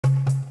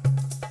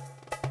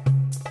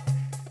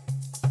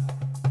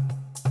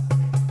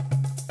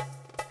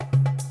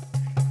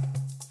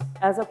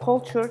As a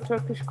culture,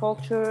 Turkish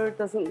culture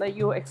doesn't let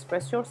you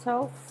express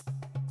yourself.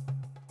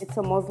 It's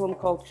a Muslim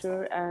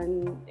culture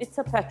and it's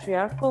a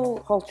patriarchal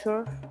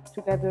culture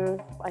together.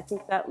 I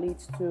think that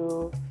leads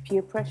to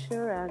peer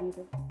pressure and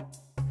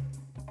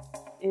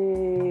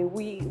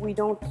we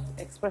don't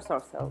express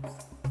ourselves.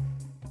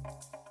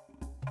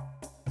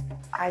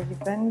 I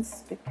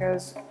dance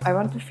because I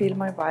want to feel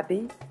my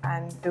body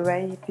and the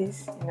way it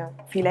is,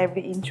 feel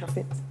every inch of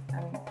it.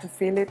 And to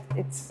feel it,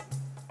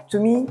 to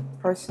me,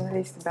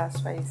 personally, it's the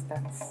best way is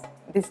dance.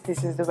 This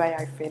is the way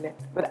I feel it.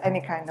 But any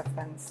kind of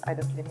dance, I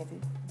don't limit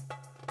it.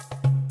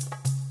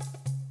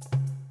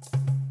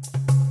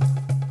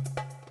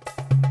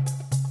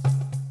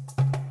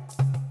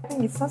 I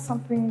think it's not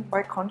something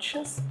by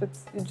conscious, but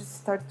you just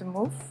start to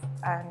move.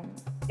 And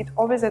it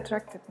always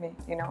attracted me,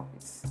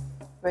 It's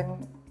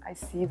when I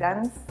see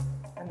dance,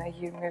 when I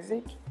hear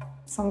music,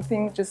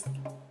 something just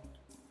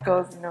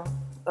goes,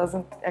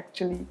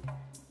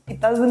 it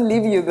doesn't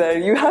leave you there.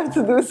 You have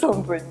to do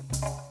something.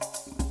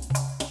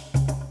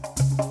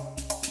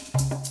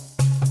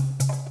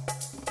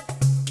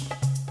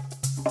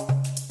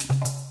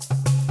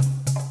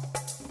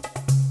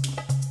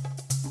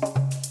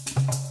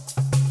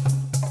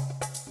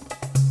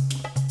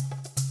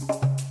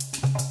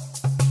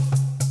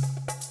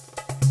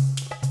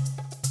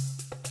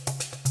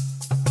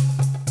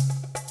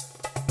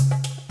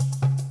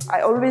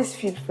 I always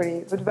feel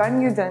free, but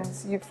when you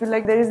dance, you feel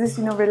like there is this,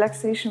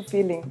 relaxation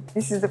feeling.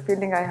 This is the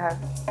feeling I have.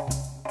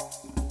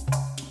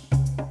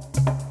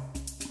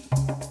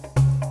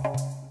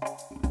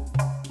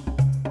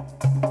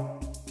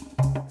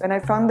 When I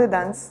found the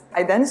dance,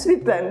 I dance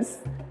with dance.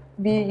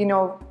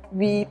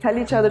 We tell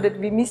each other that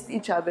we missed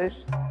each other.